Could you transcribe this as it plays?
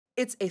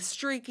It's a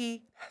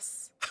streaky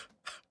mess.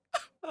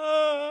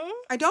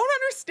 I don't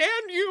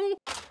understand you.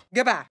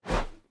 Goodbye.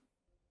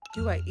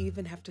 Do I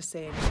even have to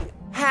say anything?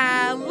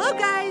 Hello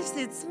guys,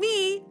 it's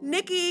me,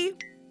 Nikki.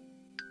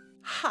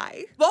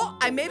 Hi. Well,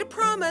 I made a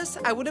promise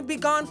I wouldn't be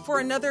gone for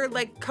another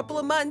couple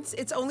of months.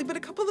 It's only been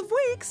a couple of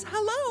weeks.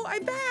 Hello,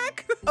 I'm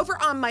back. Over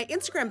on my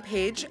Instagram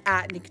page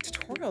at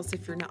NikkieTutorials,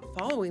 if you're not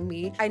following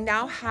me, I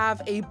now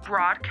have a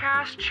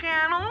broadcast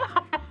channel.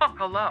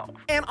 Hello.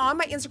 And on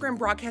my Instagram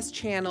broadcast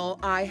channel,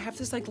 I have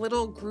this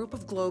little group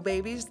of glow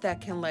babies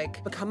that can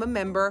become a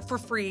member for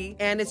free.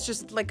 And it's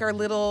just our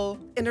little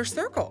inner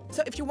circle.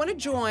 So if you want to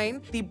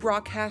join the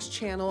broadcast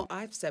channel,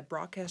 I've said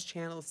broadcast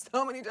channel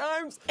so many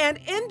times. And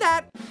in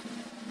that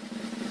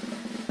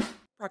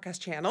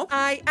broadcast channel,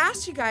 I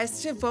asked you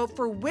guys to vote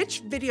for which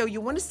video you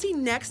want to see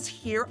next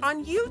here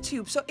on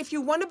YouTube. So if you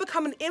want to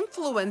become an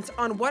influence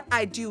on what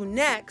I do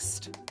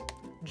next,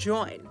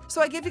 join.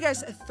 So I gave you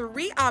guys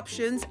 3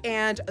 options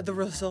and the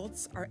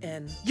results are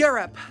in.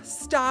 Europe,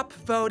 stop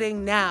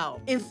voting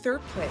now. In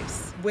 3rd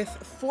place with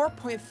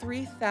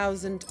 4.3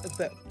 thousand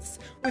votes,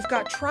 we've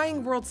got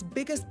trying world's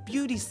biggest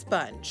beauty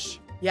sponge.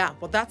 Yeah,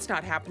 well, that's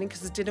not happening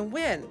because it didn't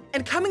win.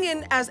 And coming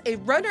in as a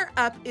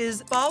runner-up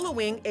is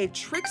following a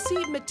Trixie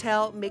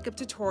Mattel makeup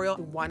tutorial.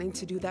 Been wanting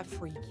to do that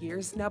for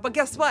years now, but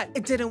guess what?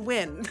 It didn't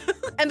win.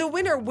 And the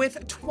winner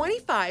with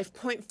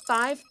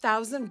 25.5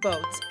 thousand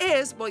votes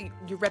is, well,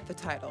 you read the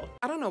title.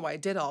 I don't know why I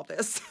did all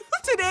this.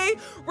 Today,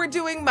 we're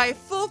doing my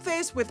full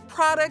face with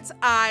products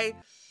I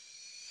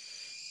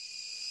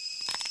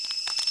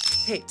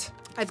hate.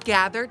 I've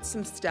gathered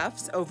some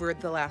stuffs over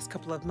the last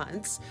couple of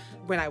months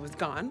when I was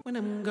gone. When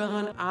I'm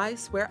gone, I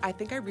swear, I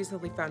think I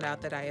recently found out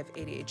that I have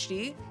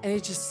ADHD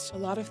and a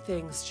lot of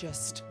things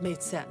just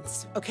made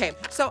sense. Okay,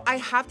 so I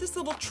have this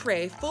little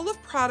tray full of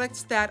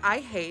products that I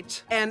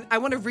hate and I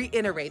want to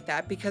reiterate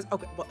that because,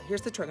 okay, well,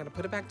 here's the trick. I'm gonna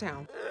put it back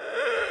down.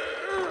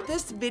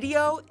 This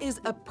video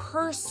is a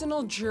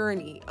personal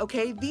journey,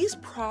 okay? These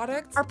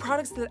products are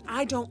products that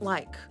I don't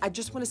like. I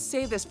just want to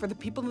say this for the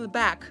people in the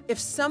back. If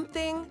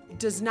something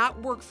does not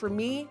work for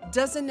me,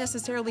 doesn't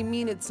necessarily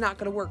mean it's not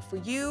going to work for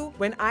you.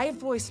 When I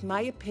voice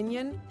my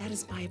opinion, that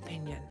is my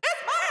opinion.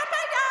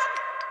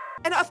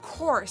 And of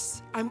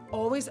course, I'm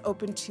always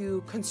open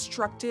to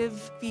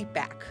constructive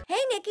feedback. Hey,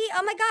 Nikki,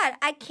 oh my God,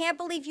 I can't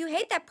believe you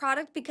hate that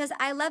product because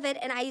I love it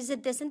and I use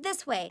it this and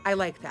this way. I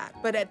like that.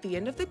 But at the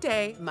end of the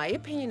day, my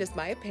opinion is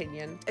my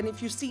opinion. And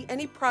if you see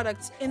any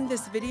products in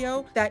this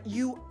video that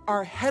you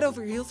are head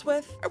over heels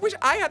with, I wish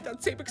I had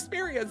that same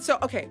experience. So,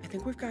 okay, I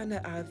think we've gotten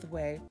it out of the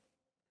way.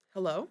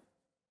 Hello?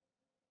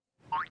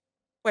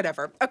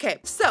 Whatever. Okay,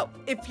 so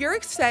if you're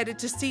excited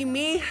to see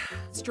me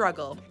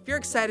struggle, if you're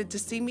excited to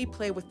see me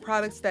play with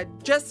products that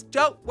just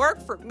don't work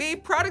for me,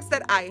 products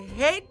that I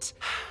hate,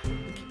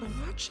 keep on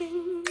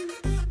watching.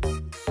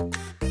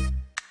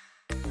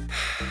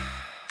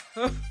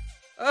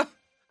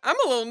 I'm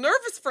a little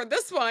nervous for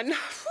this one.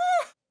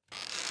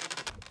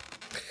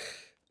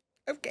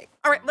 Okay,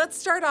 all right, let's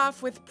start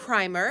off with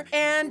primer.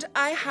 And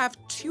I have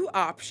 2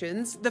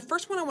 options. The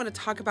first one I want to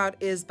talk about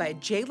is by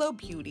JLo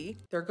Beauty.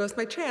 There goes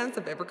my chance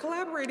of ever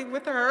collaborating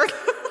with her.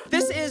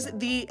 This is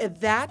the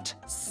That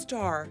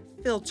Star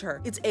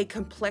filter. It's a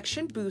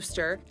complexion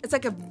booster. It's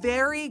like a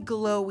very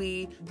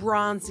glowy,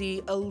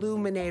 bronzy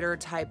illuminator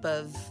type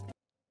of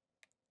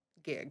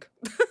gig.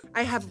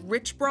 I have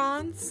rich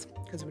bronze,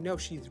 because we know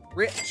she's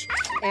rich.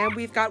 And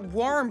we've got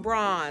warm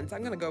bronze.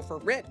 I'm gonna go for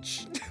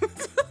rich.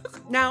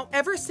 Now,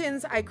 ever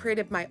since I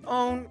created my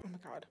own, oh my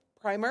God,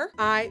 primer,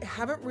 I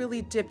haven't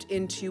really dipped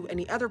into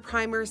any other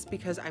primers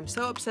because I'm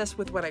so obsessed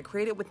with what I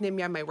created with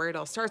Nimya, my Wear It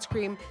All Starts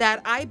cream,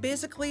 that I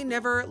basically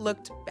never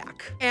looked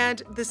back.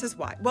 And this is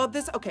why. Well,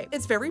 okay,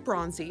 it's very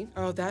bronzy.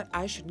 Oh,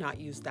 I should not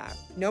use that.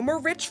 No more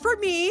rich for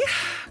me.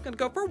 I'm gonna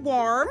go for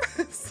warm.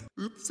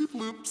 Oopsie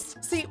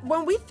floops. See,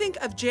 when we think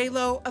of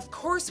JLo, of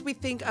course we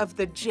think of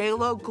the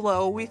JLo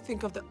glow. We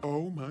think of the,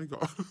 oh my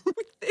God.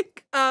 We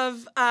think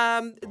of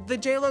the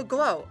JLo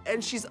glow.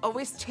 And she's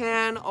always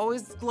tan,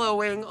 always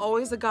glowing,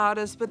 always a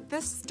goddess. But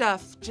this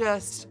stuff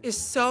just is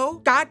so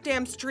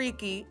goddamn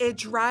streaky. It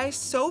dries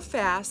so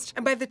fast.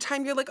 And by the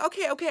time you're like,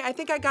 okay, I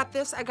think I got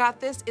this,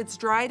 it's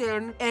dried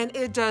in. And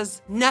it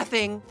does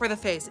nothing for the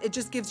face. It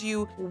just gives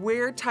you a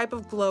weird type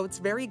of glow. It's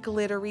very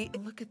glittery.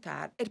 Look at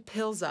that. It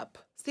pills up.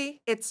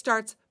 See? It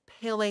starts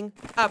pilling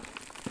up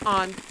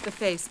on the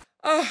face.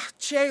 Oh,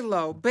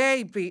 JLo,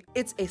 baby.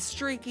 It's a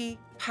streaky,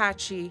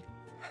 patchy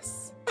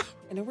mess.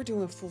 I know we're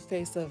doing a full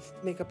face of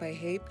makeup I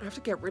hate. I have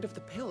to get rid of the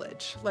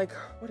pillage. Like,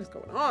 what is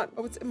going on?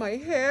 Oh, it's in my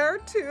hair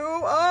too.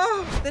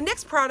 Oh. The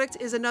next product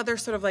is another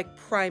sort of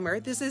primer.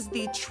 This is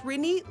the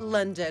Trini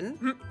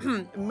London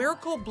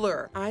Miracle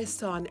Blur. I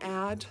saw an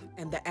ad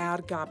and the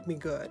ad got me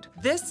good.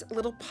 This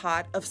little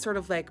pot of sort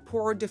of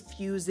pore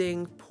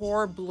diffusing,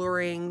 pore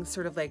blurring,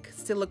 sort of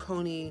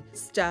silicone-y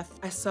stuff.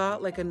 I saw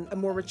a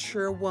more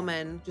mature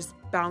woman just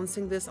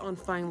bouncing this on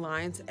fine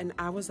lines and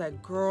I was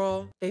like,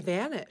 girl, they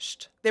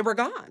vanished. They were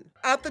gone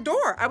out the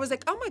door. I was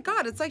like, oh my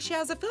God, it's like she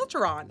has a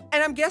filter on.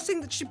 And I'm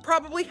guessing that she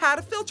probably had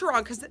a filter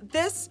on because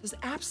this is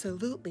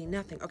absolutely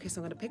nothing. Okay,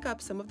 so I'm gonna pick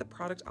up some of the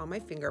product on my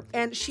finger.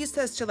 And she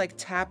says to like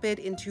tap it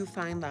into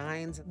fine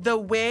lines. The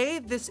way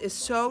this is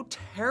so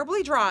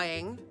terribly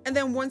drying. And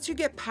then once you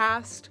get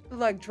past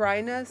like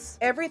dryness,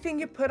 everything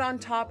you put on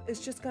top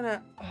is just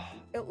gonna,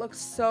 it looks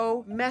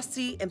so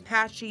messy and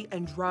patchy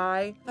and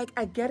dry. Like,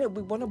 I get it,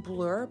 we want to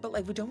blur, but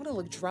like, we don't want to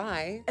look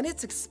dry. And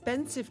it's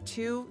expensive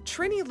too.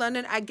 Trini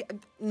London,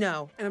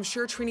 no. And I'm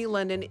sure Trini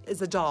London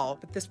is a doll,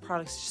 but this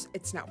product's just,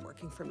 it's not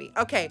working for me.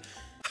 Okay.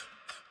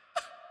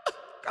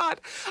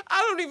 God,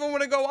 I don't even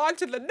want to go on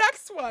to the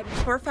next one.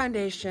 For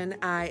foundation,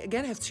 I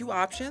again have two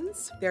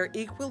options. They're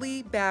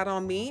equally bad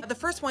on me. The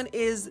first one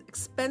is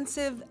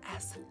expensive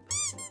as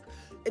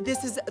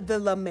this is the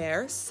La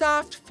Mer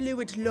Soft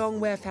Fluid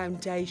Longwear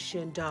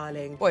Foundation,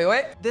 darling. Wait,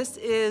 what? This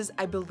is,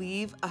 I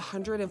believe,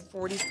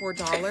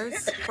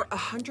 $144. For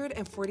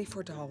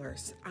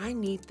 $144, I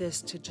need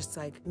this to just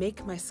like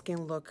make my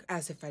skin look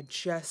as if I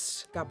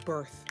just got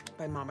birthed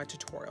by Mama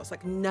Tutorials.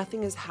 Like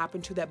nothing has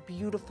happened to that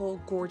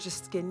beautiful, gorgeous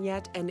skin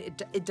yet, and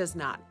it does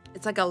not.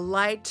 It's like a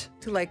light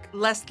to like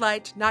less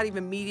light, not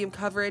even medium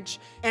coverage,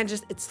 and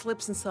just it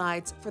slips and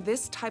slides. For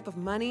this type of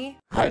money,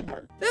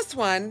 this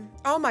one,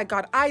 oh my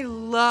God, I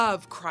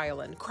love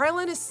Kryolan.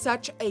 Kryolan is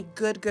such a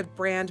good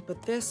brand,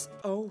 but this,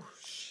 oh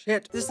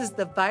shit. This is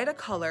the Vita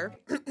Color.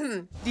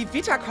 Die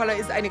Vita Color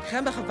ist eine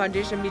cremige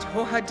Foundation mit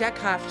hoher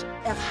Deckkraft,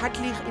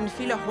 erhältlich in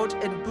vieler Haut-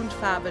 und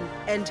Buntfarben,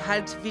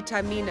 enthält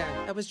Vitamine.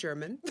 That was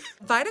German.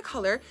 Vita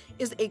Color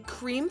is a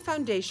cream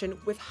foundation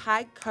with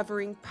high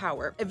covering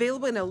power.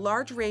 Available in a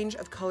large range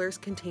of colors,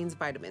 contains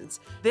vitamins.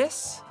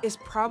 This is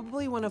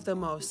probably one of the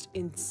most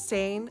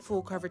insane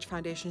full coverage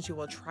foundations you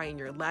will try in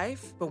your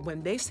life. But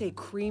when they say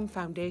cream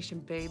foundation,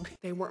 babe,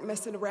 they weren't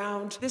messing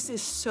around. This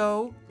is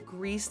so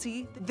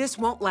greasy. This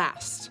won't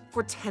last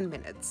for 10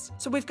 minutes.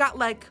 So we've got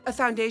like a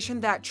foundation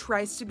that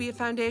tries to be a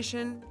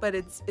foundation, but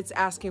it's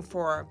asking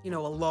for, you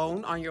know, a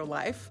loan on your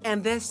life.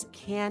 And this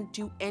can't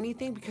do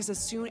anything because as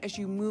soon as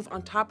you move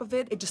on top of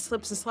it, it just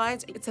slips and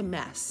slides. It's a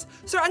mess.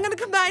 So I'm gonna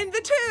combine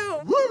the two.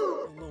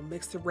 Woo! A little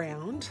mix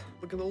around.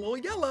 Looking a little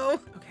yellow.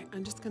 Okay,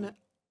 I'm just gonna,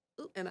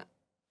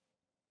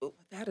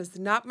 that is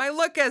not my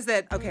look, is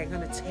it? Okay, I'm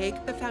gonna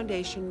take the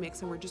foundation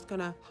mix and we're just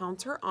gonna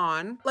pounce her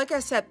on. Like I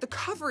said, the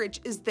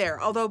coverage is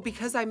there, although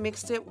because I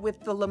mixed it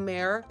with the La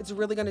Mer, it's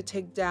really gonna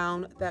take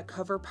down that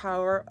cover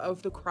power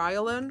of the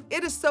Kryolan.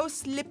 It is so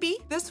slippy,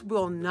 this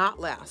will not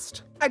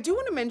last. I do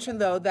want to mention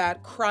though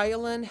that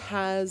Kryolan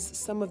has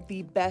some of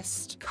the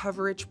best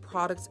coverage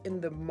products in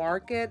the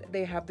market.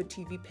 They have the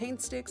TV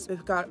paint sticks.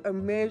 They've got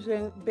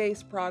amazing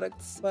base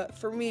products, but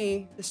for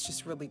me, this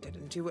just really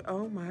didn't do it.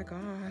 Oh my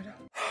God.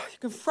 You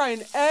can fry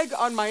an egg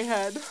on my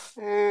head.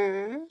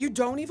 You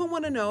don't even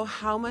want to know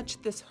how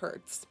much this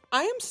hurts.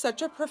 I am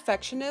such a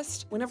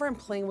perfectionist. Whenever I'm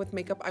playing with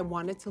makeup, I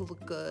want it to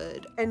look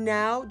good. And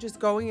now just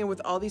going in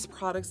with all these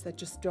products that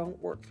just don't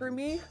work for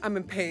me, I'm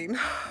in pain.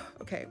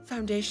 Okay,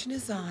 foundation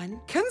is on.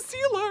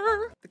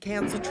 Concealer. The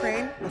cancel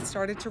train has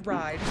started to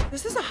ride.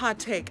 This is a hot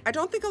take. I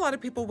don't think a lot of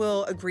people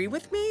will agree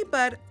with me,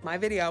 but my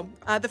video.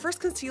 The first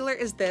concealer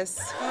is this.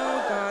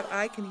 Oh God,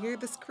 I can hear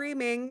the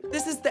screaming.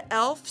 This is the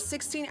e.l.f.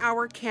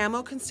 16-hour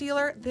camo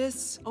concealer.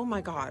 This, oh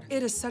my God.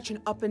 It is such an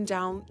up and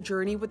down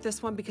journey with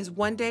this one because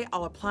one day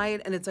I'll apply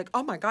it and it's like,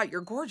 oh my God,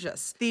 you're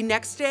gorgeous. The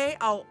next day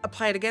I'll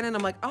apply it again and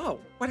I'm like, oh,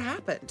 what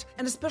happened?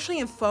 And especially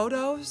in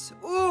photos,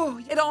 ooh,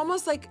 it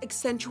almost like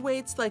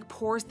accentuates like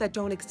pores that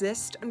don't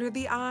exist under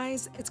the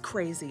eyes. It's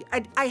crazy.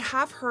 I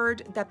have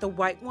heard that the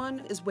white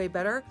one is way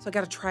better, so I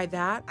gotta try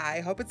that.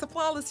 I hope it's a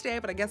flawless day,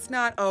 but I guess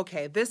not.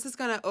 Okay, this is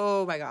gonna,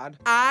 oh my God.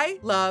 I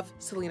love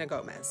Selena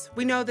Gomez.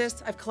 We know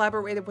this, I've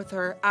collaborated with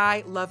her.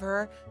 I love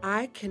her.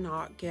 I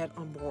cannot get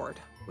on board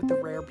with the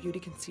Rare Beauty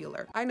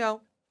Concealer. I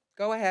know,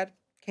 go ahead,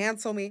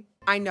 cancel me.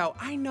 I know,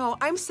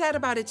 I'm sad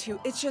about it too.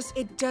 It's just,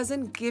 it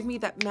doesn't give me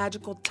that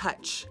magical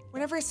touch.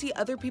 Whenever I see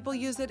other people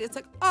use it, it's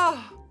like,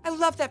 oh, I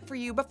love that for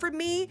you. But for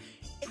me,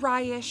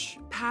 dryish,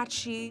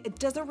 patchy, it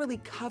doesn't really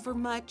cover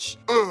much.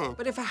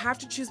 But if I have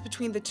to choose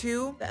between the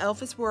two, the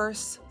e.l.f. is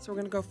worse, so we're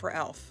gonna go for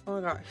e.l.f. Oh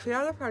my God, see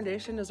how the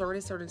foundation is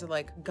already starting to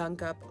like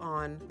gunk up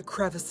on the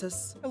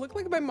crevices. I look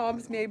like my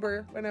mom's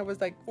neighbor when I was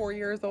like 4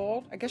 years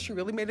old. I guess she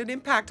really made an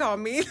impact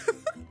on me.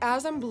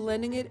 As I'm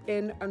blending it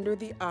in under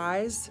the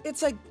eyes,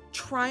 it's like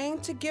trying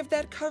to give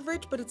that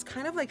coverage, but it's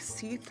kind of like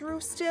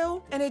see-through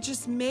still. And it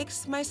just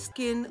makes my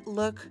skin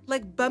look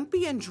like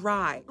bumpy and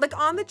dry. Like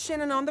on the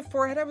chin and on the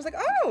forehead, I was like,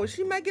 oh,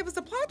 she might give us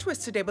a plot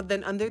twist today. But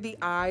then under the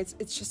eyes,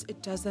 it's just,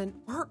 it doesn't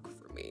work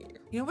for me.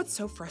 You know what's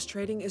so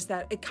frustrating is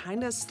that it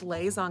kind of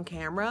slays on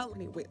camera.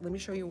 Let me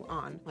show you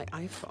on my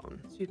iPhone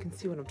so you can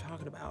see what I'm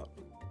talking about.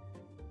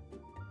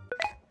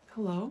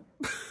 Hello?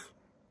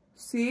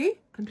 See?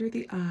 Under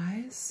the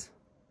eyes.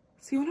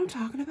 See what I'm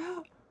talking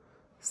about?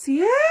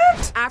 See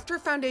it? After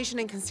foundation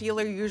and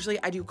concealer,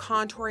 usually I do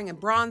contouring and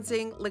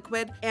bronzing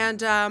liquid.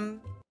 And,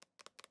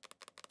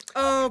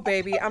 oh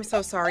baby, I'm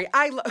so sorry.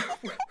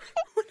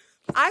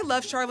 I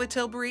love Charlotte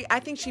Tilbury. I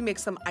think she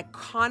makes some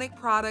iconic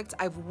products.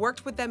 I've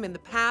worked with them in the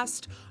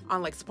past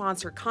on like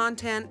sponsored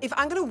content. If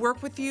I'm gonna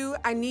work with you,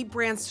 I need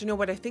brands to know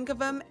what I think of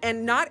them,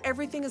 and not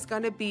everything is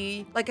gonna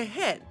be like a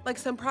hit. Like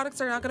some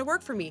products are not gonna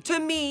work for me. To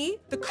me,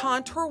 the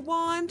contour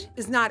wand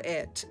is not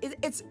it.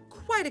 It's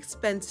quite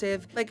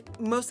expensive. Like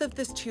most of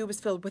this tube is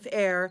filled with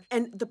air,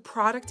 and the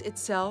product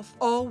itself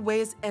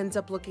always ends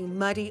up looking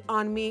muddy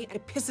on me.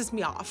 It pisses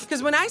me off.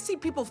 Because when I see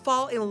people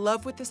fall in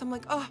love with this, I'm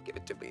like, oh, give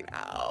it to me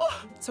now.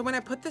 So when I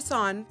put this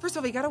on, first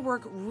of all, you gotta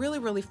work really,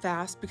 really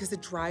fast because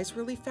it dries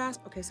really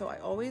fast. Okay, so I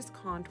always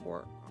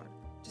contour on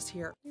just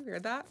here. You hear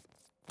that?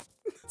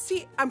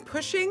 See, I'm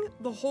pushing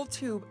the whole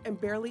tube and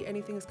barely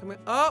anything is coming.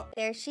 Oh,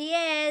 There she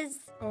is.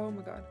 oh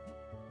my God.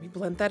 Let me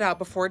blend that out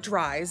before it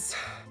dries.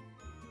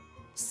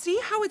 See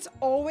how it's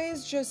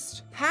always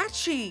just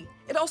patchy?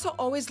 It also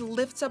always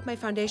lifts up my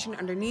foundation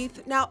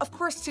underneath. Now, of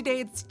course,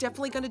 today it's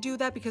definitely gonna do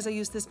that because I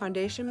use this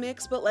foundation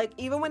mix, but like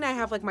even when I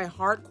have like my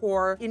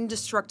hardcore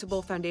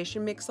indestructible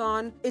foundation mix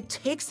on, it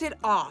takes it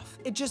off.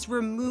 It just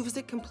removes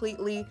it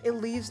completely. It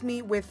leaves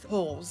me with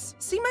holes.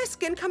 See my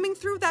skin coming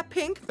through that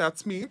pink?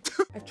 That's me.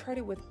 I've tried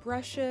it with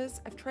brushes.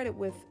 I've tried it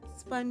with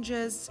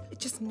sponges. It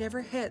just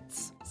never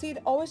hits. See, it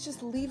always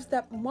just leaves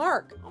that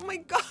mark. Oh my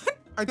God.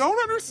 I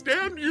don't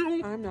understand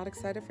you. I'm not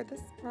excited for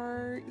this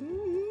part.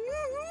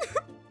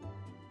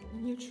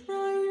 You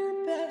try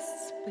your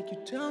best, but you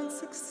don't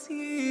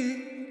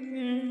succeed.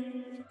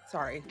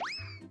 Sorry.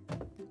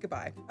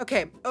 Goodbye.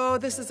 Okay. Oh,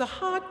 this is a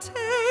hot take.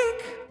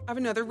 I have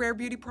another Rare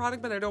Beauty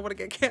product, but I don't want to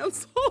get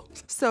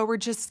canceled. So we're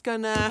just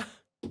gonna...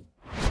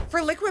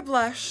 For liquid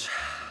blush,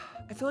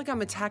 I feel like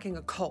I'm attacking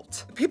a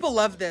cult. People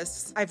love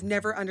this. I've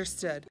never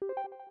understood.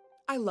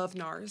 I love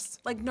NARS.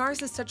 Like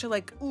NARS is such a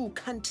like, ooh,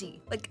 cunty.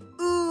 Like,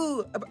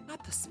 ooh,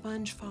 not the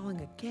sponge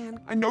falling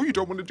again. I know you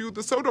don't want to do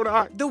this, so don't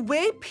I. The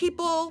way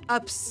people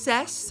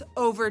obsess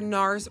over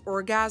NARS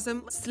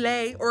orgasm,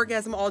 slay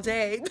orgasm all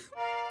day.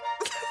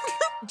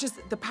 Just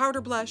the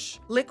powder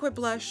blush, liquid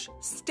blush,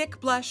 stick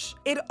blush.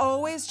 It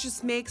always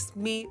just makes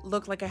me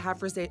look like I have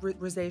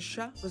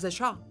rosacea.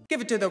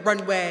 Give it to the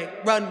runway,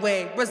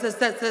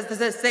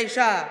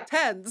 rosacea.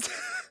 Tens.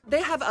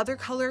 They have other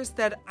colors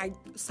that I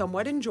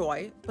somewhat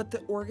enjoy, but the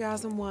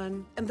orgasm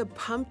one and the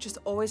pump just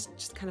always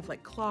just kind of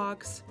like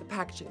clogs. The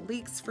packaging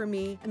leaks for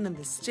me. And then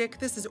the stick,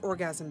 this is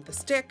orgasm the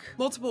stick,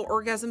 multiple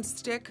orgasm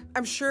stick.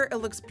 I'm sure it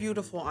looks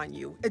beautiful on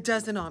you. It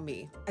doesn't on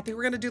me. I think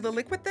we're gonna do the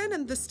liquid then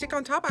and the stick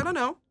on top, I don't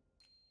know.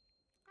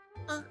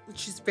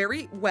 She's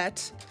very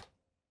wet.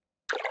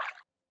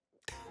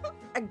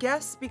 I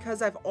guess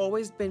because I've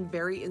always been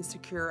very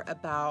insecure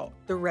about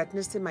the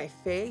redness in my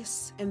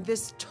face, and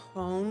this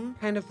tone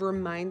kind of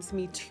reminds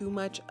me too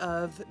much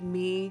of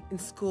me in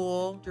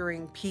school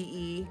during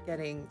PE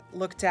getting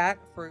looked at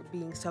for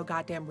being so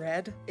goddamn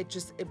red.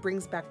 It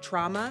brings back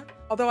trauma.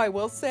 Although I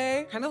will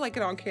say, kind of like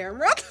it on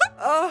camera.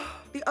 Oh,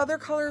 the other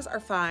colors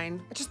are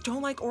fine. I just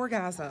don't like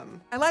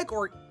orgasm. I like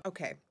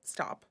okay,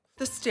 stop.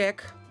 The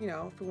stick, you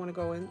know, if we want to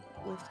go in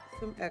with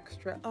some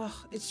extra. Oh,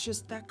 it's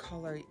just that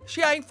color.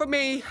 She ain't for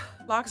me.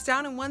 Locks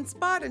down in one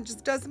spot and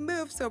just doesn't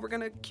move, so we're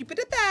gonna keep it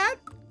at that.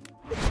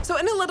 So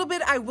in a little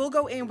bit, I will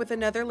go in with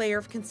another layer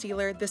of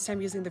concealer, this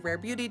time using the Rare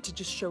Beauty to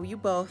just show you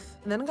both.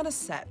 And then I'm gonna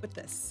set with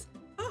this.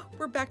 Oh,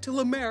 we're back to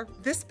La Mer.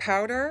 This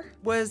powder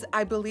was,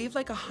 I believe,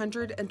 like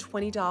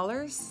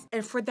 $120.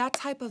 And for that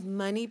type of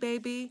money,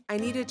 baby, I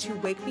needed to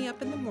wake me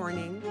up in the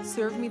morning,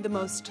 serve me the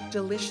most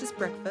delicious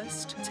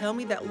breakfast, tell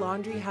me that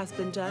laundry has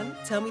been done,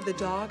 tell me the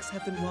dogs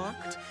have been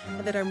walked,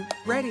 and that I'm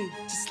ready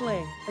to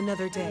slay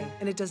another day.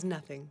 And it does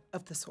nothing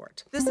of the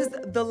sort. This is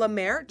the La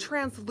Mer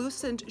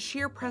Translucent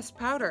Sheer Pressed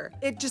Powder.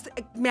 It just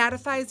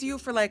mattifies you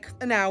for like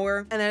an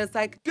hour, and then it's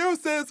like,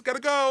 Deuces, gotta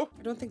go.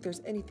 I don't think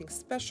there's anything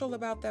special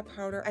about that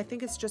powder. I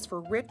think it's just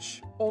for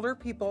rich, older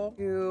people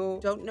who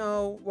don't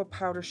know what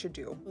powder should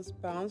do. Let's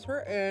bounce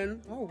her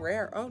in. Oh,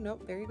 rare. Oh, no,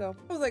 there you go.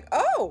 I was like,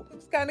 oh,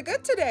 looks kind of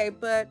good today,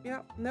 but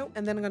yeah, nope.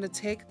 And then I'm gonna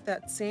take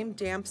that same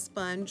damp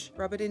sponge,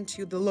 rub it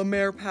into the La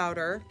Mer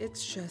powder.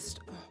 It's just,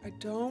 oh, I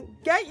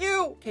don't get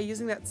you. Okay,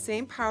 using that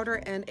same powder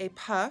and a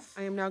puff,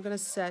 I am now gonna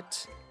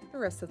set the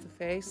rest of the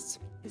face.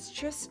 It's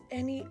just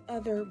any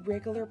other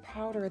regular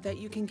powder that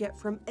you can get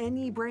from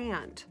any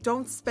brand.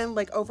 Don't spend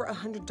like over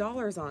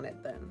 $100 on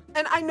it then.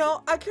 And I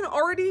know I can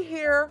already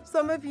hear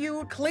some of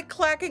you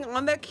click-clacking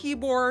on that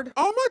keyboard.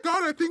 Oh my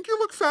God, I think you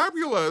look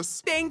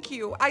fabulous. Thank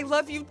you. I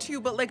love you too,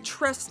 but like,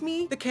 trust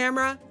me, the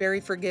camera, very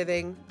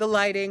forgiving. The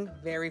lighting,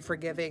 very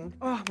forgiving.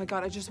 Oh my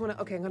God, I just wanna,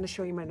 okay, I'm gonna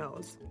show you my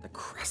nose. The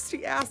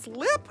crusty ass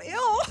lip,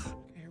 ew.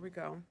 Here we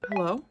go.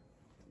 Hello?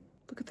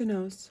 Look at the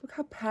nose. Look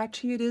how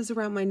patchy it is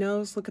around my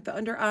nose. Look at the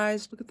under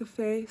eyes. Look at the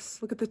face.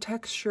 Look at the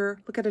texture.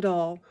 Look at it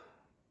all.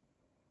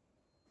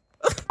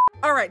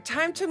 All right,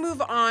 time to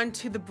move on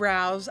to the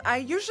brows. I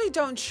usually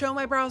don't show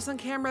my brows on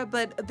camera,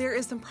 but there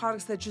is some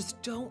products that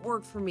just don't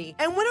work for me.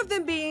 And one of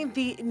them being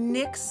the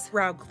NYX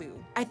brow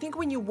glue. I think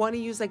when you want to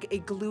use like a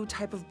glue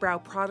type of brow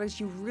product,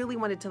 you really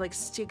want it to like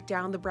stick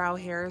down the brow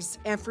hairs.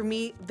 And for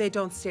me, they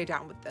don't stay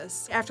down with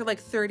this. After like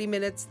 30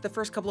 minutes, the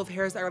first couple of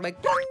hairs are like,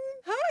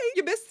 hi,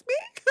 you missed me?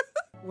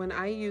 when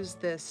I use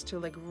this to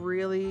like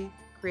really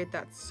create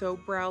that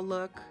soap brow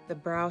look, the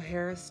brow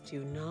hairs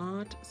do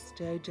not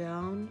stay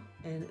down,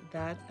 and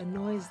that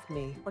annoys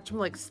me. Watch them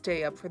like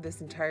stay up for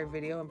this entire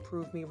video and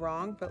prove me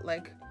wrong, but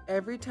like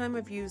every time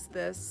I've used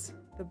this,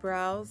 the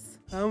brows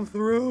come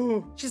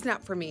through. She's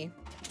not for me.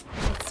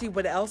 Let's see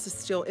what else is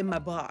still in my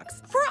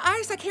box. For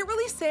eyes, I can't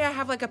really say I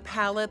have like a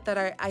palette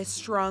that I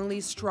strongly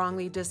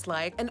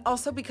dislike. And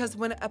also because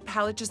when a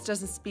palette just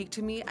doesn't speak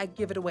to me, I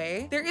give it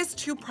away. There is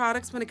 2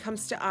 products when it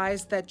comes to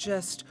eyes that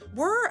just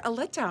were a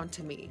letdown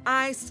to me.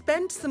 I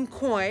spent some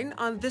coin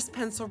on this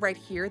pencil right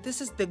here.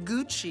 This is the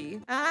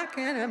Gucci. I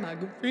can't have my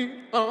Gucci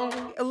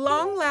on. A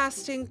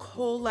long-lasting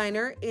kohl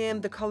liner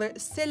in the color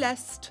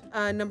Celeste.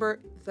 Number,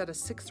 is that a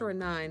 6 or a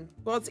 9?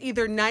 Well, it's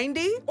either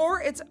 90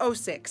 or it's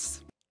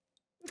 06.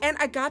 And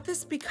I got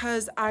this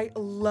because I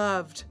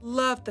loved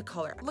the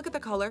color. Look at the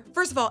color.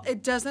 First of all,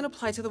 it doesn't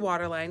apply to the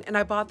waterline, and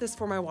I bought this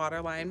for my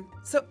waterline.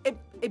 So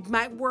it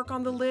might work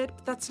on the lid,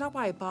 but that's not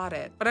why I bought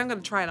it. But I'm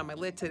gonna try it on my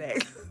lid today.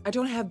 I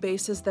don't have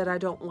bases that I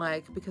don't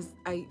like because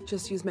I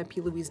just use my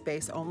P. Louise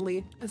base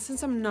only. And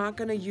since I'm not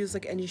gonna use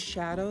like any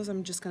shadows,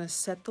 I'm just gonna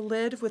set the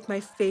lid with my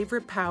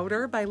favorite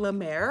powder by La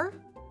Mer.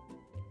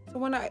 So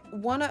when I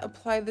want to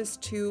apply this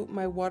to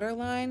my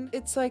waterline,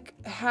 it's like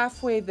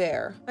halfway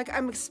there. Like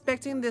I'm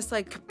expecting this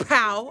like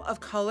pow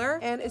of color,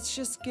 and it's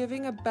just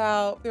giving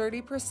about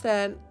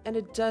 30% and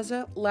it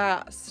doesn't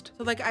last.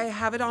 So like I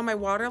have it on my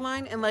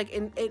waterline and like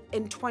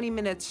in 20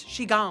 minutes,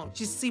 she gone.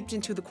 She seeped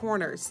into the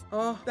corners.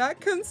 Oh, that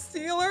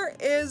concealer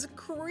is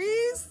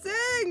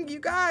creasing.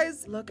 You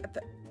guys, look at the...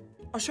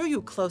 I'll show you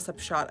a close-up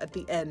shot at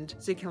the end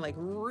so you can like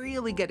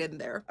really get in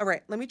there. All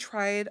right, let me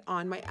try it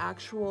on my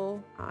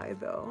actual eye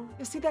though.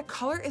 You see that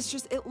color is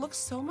just, it looks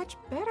so much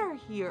better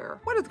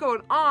here. What is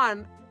going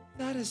on?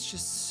 That is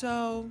just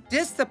so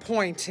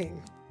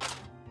disappointing.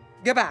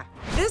 Goodbye.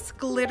 This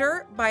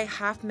glitter by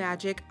Half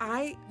Magic,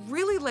 I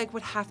really like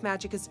what Half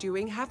Magic is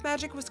doing. Half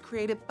Magic was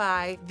created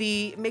by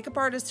the makeup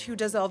artist who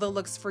does all the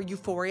looks for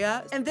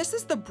Euphoria. And this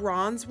is the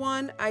bronze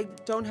one. I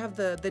don't have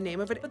the name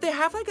of it, but they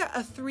have like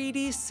a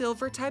 3D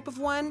silver type of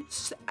one.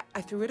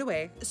 I threw it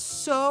away.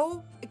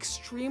 So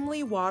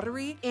extremely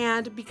watery.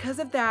 And because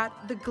of that,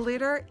 the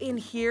glitter in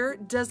here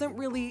doesn't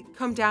really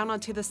come down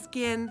onto the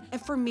skin.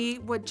 And for me,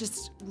 what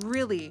just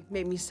really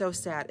made me so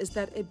sad is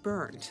that it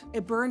burned.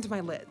 It burned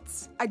my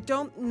lids. I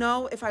don't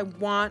know if I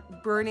want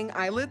burning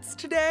eyelids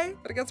today,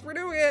 but I guess we're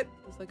doing it.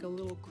 It's like a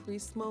little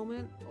crease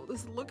moment. Oh,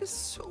 this look is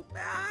so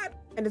bad.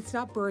 And it's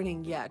not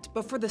burning yet,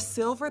 but for the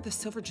silver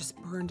just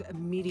burned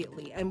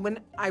immediately. And when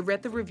I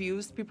read the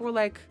reviews, people were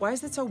like, why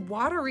is it so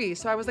watery?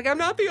 So I was like, I'm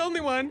not the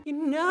only one. You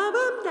know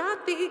I'm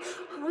not the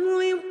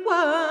only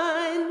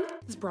one.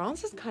 This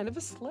bronze is kind of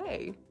a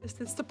slay. Is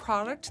this the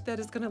product that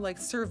is gonna like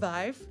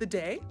survive the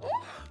day?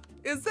 Oh,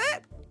 is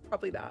it?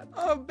 Probably not.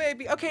 Oh,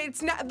 baby. Okay,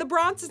 it's not, the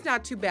bronze is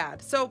not too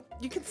bad, so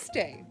you can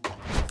stay.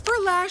 For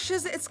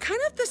lashes, it's kind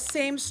of the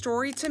same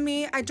story to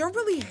me. I don't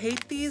really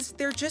hate these.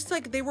 They're just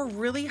like, they were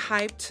really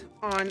hyped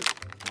on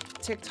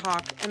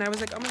TikTok, and I was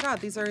like, oh my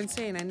God, these are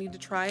insane. I need to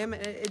try them.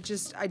 And it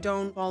just, I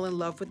don't fall in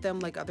love with them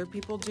like other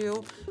people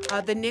do.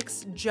 The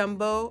NYX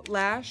Jumbo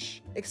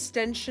Lash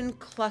Extension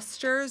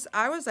Clusters.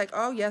 I was like,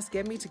 oh yes,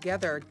 get me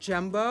together.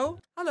 Jumbo.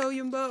 Hello,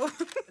 Jumbo.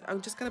 I'm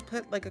just gonna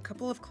put like a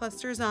couple of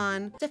clusters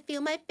on to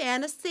feel my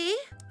fantasy,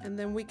 and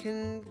then we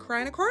can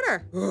cry in a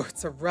corner. Ooh,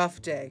 it's a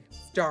rough day.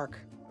 It's dark.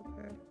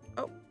 Okay.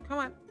 Oh, come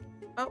on.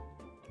 Oh,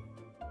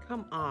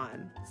 come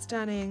on.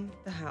 Stunning.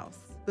 The house.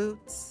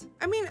 Boots.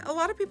 I mean, a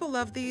lot of people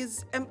love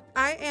these, and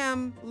I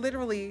am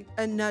literally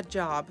a nut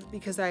job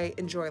because I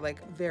enjoy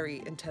like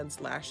very intense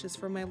lashes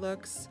for my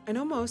looks. I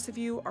know most of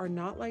you are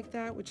not like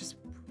that, which is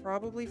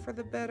probably for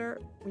the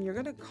better. When you're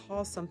gonna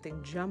call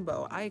something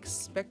jumbo, I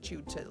expect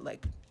you to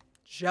like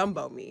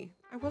jumbo me.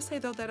 I will say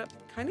though that I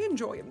kind of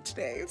enjoy them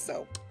today,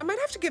 so I might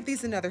have to give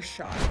these another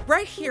shot.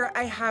 Right here,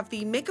 I have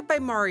the Makeup by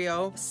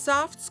Mario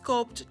Soft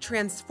Sculpt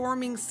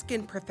Transforming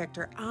Skin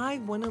Perfector. I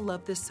want to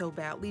love this so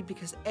badly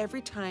because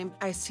every time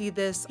I see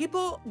this,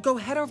 people go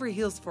head over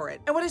heels for it.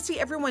 And what I see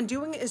everyone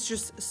doing is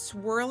just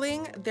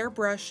swirling their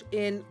brush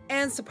in,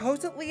 and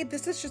supposedly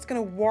this is just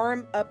gonna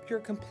warm up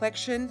your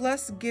complexion,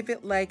 plus give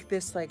it like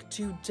this like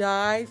to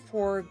die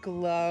for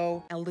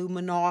glow and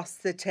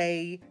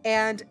luminosity,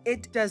 and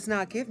it does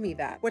not give me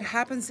that. What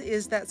happens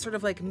is that sort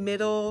of like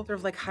middle, sort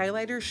of like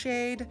highlighter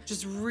shade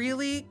just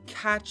really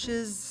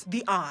catches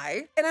the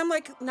eye. And I'm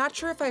like, not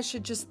sure if I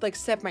should just like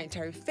set my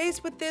entire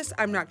face with this.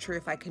 I'm not sure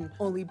if I can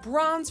only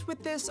bronze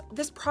with this.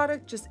 This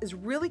product just is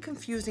really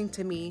confusing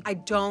to me. I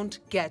don't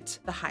get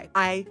the hype.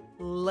 I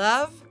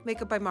love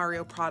Makeup by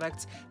Mario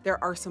products.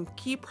 There are some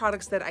key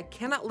products that I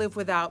cannot live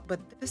without, but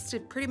this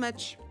did pretty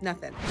much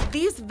nothing.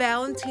 These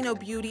Valentino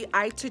Beauty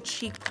Eye to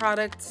Cheek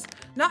products,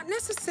 not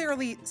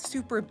necessarily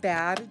super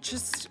bad,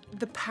 just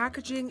the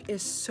packaging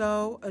is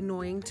so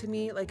annoying to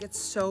me. Like it's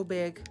so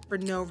big for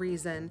no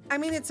reason. I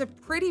mean, it's a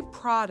pretty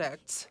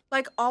product.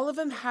 Like all of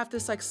them have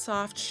this like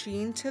soft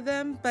sheen to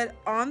them, but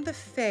on the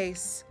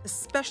face,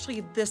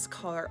 especially this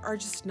color, are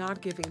just not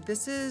giving.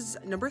 This is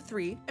number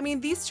 3. I mean,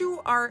 these two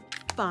are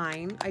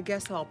fine. I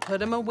guess I'll put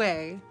them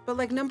away. But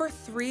like number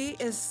 3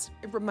 it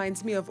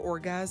reminds me of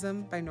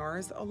Orgasm by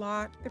NARS a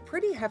lot. They're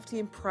pretty hefty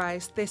in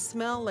price. They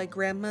smell like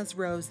grandma's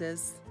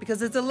roses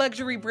because it's a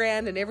luxury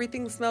brand and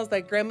everything smells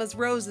like grandma's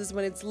roses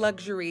when it's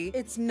luxury.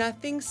 It's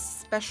nothing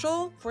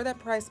special for that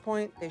price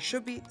point. They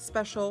should be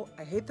special.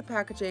 I hate the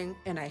packaging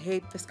and I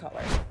hate this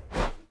color.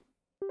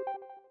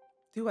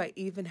 Do I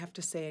even have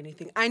to say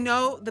anything? I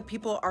know the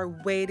people are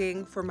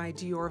waiting for my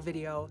Dior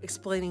video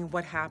explaining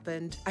what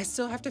happened. I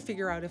still have to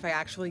figure out if I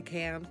actually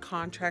can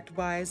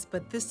contract-wise,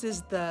 but this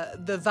is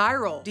the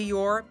viral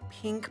Dior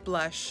pink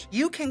blush.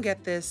 You can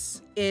get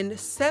this in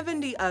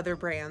 70 other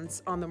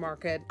brands on the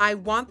market. I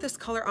want this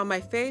color on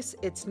my face.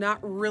 It's not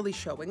really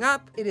showing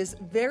up. It is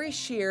very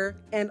sheer,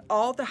 and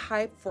all the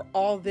hype for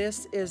all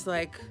this is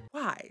like,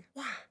 why?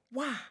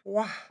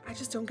 Why? I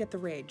just don't get the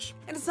rage.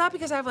 And it's not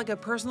because I have like a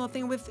personal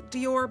thing with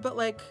Dior, but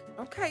like,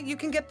 okay, you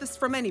can get this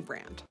from any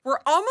brand.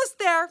 We're almost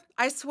there,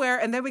 I swear,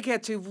 and then we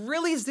get to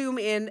really zoom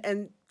in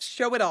and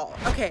show it all.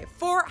 Okay,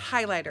 for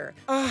highlighter.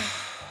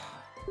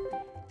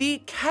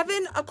 The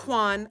Kevin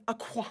Aquan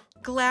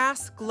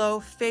Glass Glow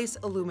Face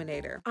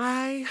Illuminator.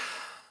 I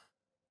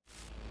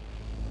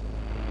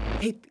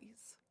hate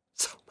these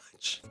so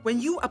much. When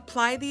you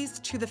apply these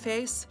to the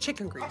face,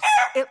 chicken grease.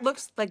 It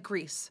looks like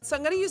grease. So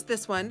I'm gonna use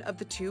this one of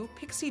the 2,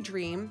 Pixie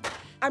Dream.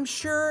 I'm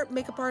sure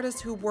makeup artists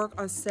who work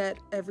on set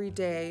every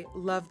day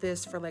love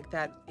this for like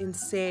that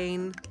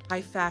insane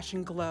high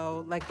fashion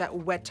glow, like that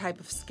wet type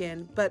of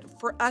skin. But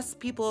for us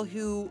people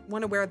who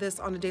wanna wear this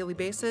on a daily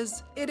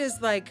basis, it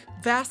is like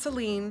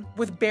Vaseline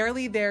with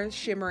barely there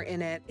shimmer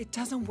in it. It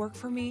doesn't work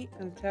for me.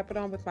 And tap it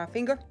on with my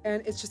finger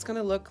and it's just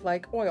gonna look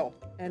like oil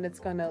and it's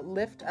gonna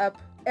lift up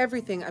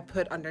everything I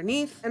put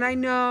underneath. And I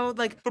know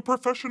like The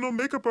professional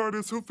makeup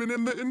artists who've been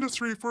in the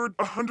industry for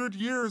 100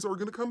 years are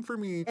gonna come for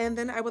me. and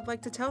then I would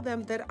like to tell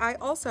them that I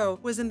also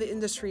was in the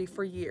industry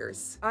for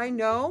years. I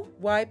know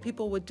why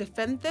people would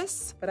defend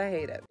this, but I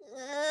hate it.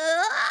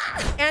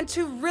 And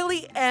to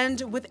really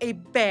end with a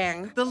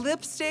bang, the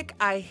lipstick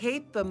I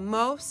hate the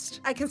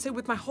most, I can say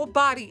with my whole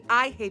body,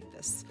 I hate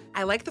this.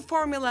 I like the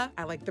formula,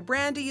 I like the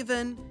brand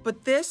even,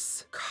 but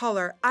this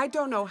color, I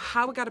don't know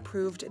how it got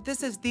approved.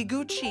 This is the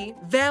Gucci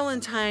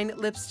Valentine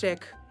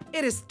lipstick.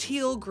 It is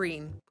teal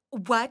green.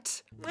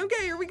 What?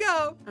 Okay, here we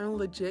go. I'm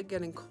legit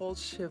getting cold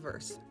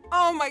shivers.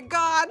 Oh my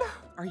God.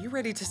 Are you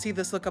ready to see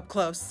this look up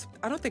close?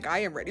 I don't think I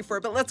am ready for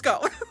it, but let's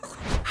go.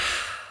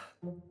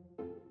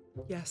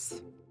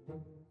 Yes.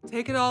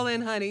 Take it all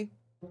in, honey.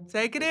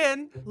 Take it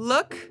in.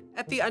 Look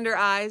at the under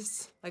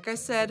eyes. Like I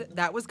said,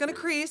 that was gonna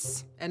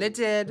crease, and it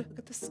did. Look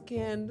at the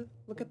skin.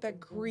 Look at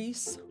that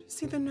grease.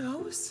 See the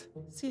nose?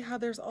 See how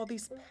there's all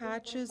these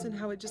patches and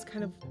how it just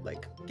kind of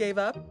like gave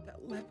up?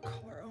 That lip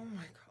color, oh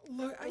my God.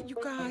 Look, you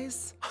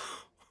guys.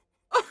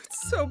 Oh,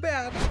 it's so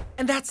bad.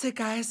 And that's it,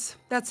 guys.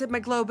 That's it, my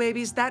glow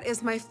babies. That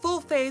is my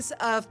full face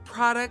of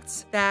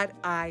products that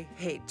I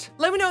hate.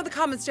 Let me know in the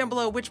comments down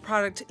below which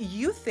product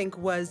you think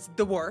was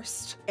the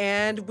worst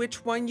and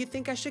which one you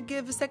think I should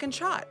give a second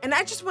shot. And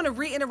I just want to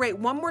reiterate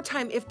one more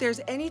time, if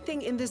there's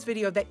anything in this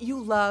video that you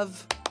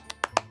love.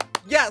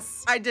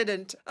 Yes, I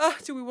didn't.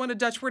 Do we want a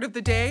Dutch word of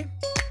the day?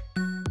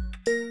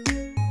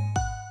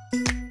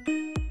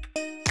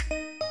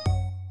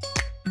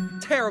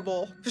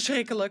 Terrible.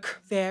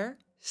 Verschrikkelijk.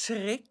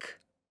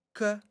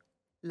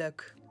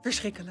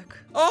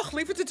 Verschrikkelijk. Och,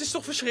 lieverd, het is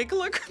toch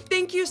verschrikkelijk?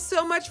 Thank you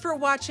so much for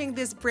watching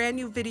this brand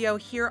new video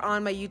here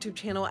on my YouTube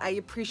channel. I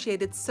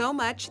appreciate it so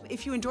much.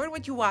 If you enjoyed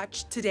what you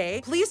watched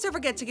today, please don't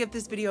forget to give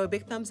this video a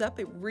big thumbs up.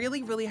 It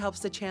really, really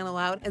helps the channel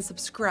out, and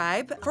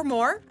subscribe for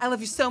more. I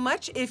love you so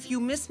much. If you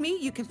miss me,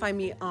 you can find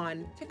me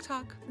on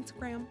TikTok,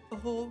 Instagram, the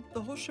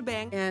whole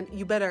shebang. And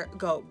you better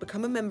go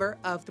become a member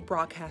of the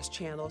broadcast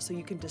channel so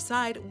you can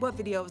decide what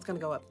video is gonna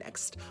go up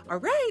next. All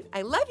right,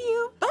 I love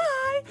you.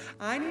 Bye.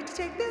 I need to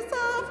take this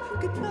off.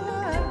 Goodbye.